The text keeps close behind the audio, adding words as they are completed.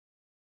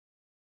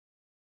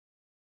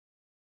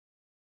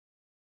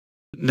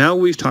now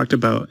we've talked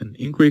about an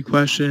inquiry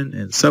question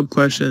and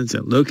sub-questions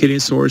and locating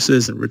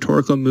sources and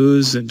rhetorical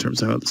moves in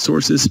terms of how the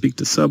sources speak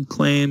to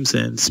sub-claims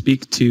and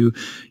speak to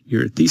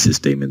your thesis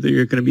statement that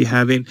you're going to be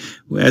having.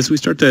 As we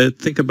start to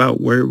think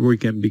about where we're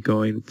going to be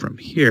going from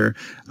here,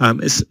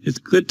 it's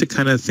good to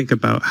kind of think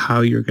about how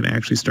you're going to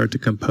actually start to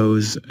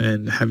compose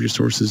and have your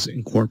sources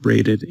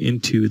incorporated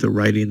into the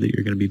writing that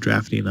you're going to be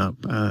drafting up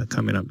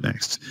coming up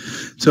next.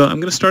 So I'm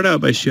going to start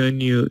out by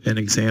showing you an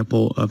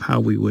example of how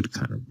we would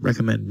kind of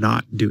recommend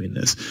not doing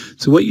this.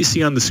 So what you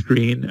see on the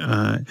screen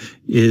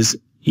is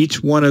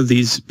each one of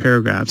these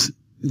paragraphs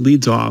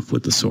leads off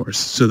with the source.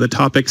 So the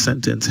topic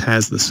sentence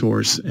has the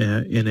source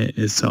in it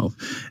itself.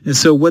 And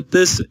so what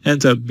this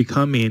ends up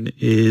becoming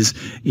is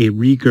a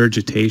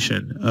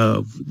regurgitation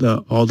of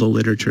all the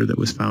literature that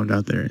was found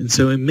out there. And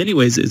so in many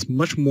ways, it's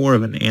much more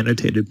of an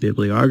annotated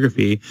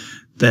bibliography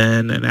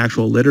than an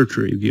actual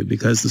literature review,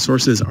 because the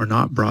sources are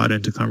not brought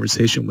into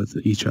conversation with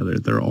each other.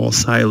 They're all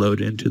siloed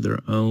into their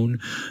own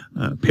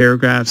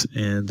paragraphs,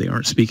 and they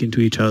aren't speaking to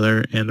each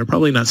other, and they're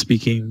probably not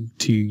speaking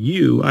to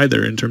you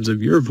either in terms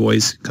of your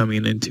voice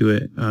coming into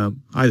it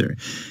either.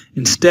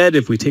 Instead,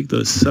 if we take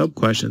those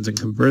sub-questions and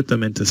convert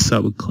them into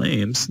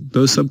sub-claims,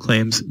 those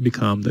sub-claims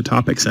become the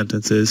topic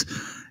sentences,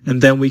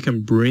 and then we can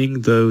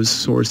bring those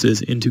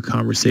sources into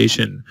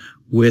conversation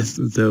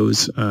with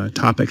those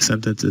topic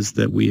sentences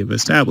that we have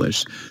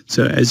established.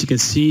 So as you can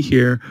see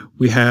here,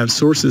 we have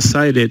sources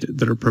cited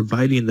that are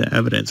providing the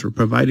evidence or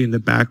providing the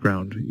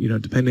background,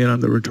 depending on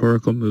the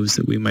rhetorical moves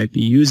that we might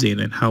be using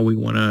and how we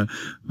want to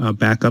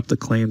back up the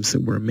claims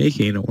that we're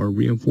making or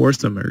reinforce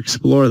them or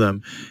explore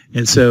them.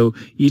 And so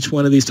each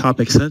one of these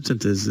topic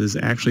sentences is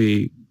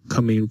actually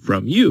coming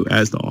from you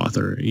as the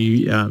author.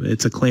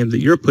 It's a claim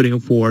that you're putting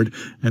forward,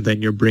 and then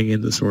you're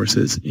bringing the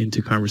sources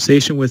into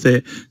conversation with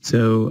it.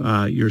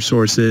 So your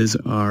sources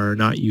are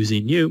not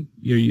using you,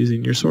 you're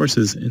using your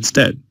sources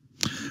instead.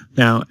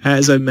 Now,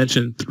 as I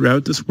mentioned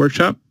throughout this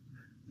workshop,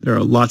 there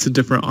are lots of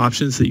different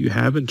options that you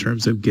have in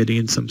terms of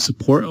getting some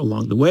support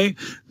along the way.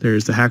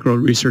 There's the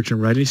Hackworld Research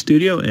and Writing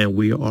Studio, and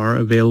we are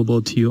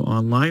available to you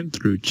online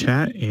through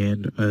chat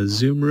and a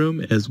Zoom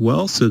room as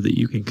well, so that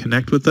you can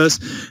connect with us.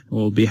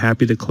 We'll be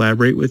happy to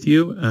collaborate with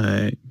you.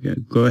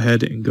 Go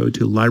ahead and go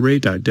to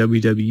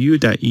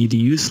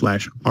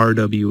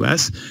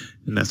library.wwu.edu/RWS.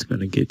 and that's going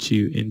to get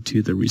you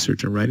into the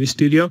Research and Writing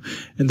Studio.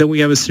 And then we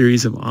have a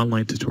series of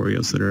online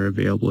tutorials that are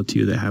available to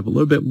you that have a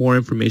little bit more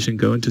information,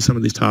 go into some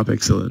of these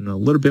topics in a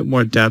little bit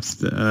more depth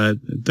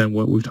than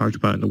what we've talked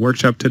about in the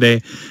workshop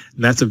today.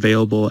 And that's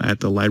available at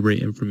the Library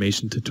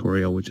Information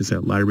Tutorial, which is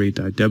at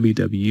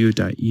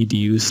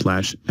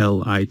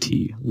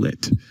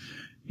library.wwu.edu/LIT.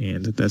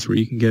 And that's where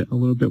you can get a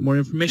little bit more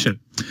information.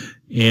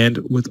 And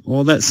with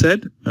all that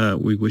said,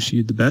 we wish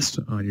you the best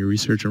on your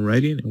research and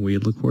writing, and we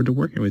look forward to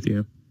working with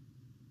you.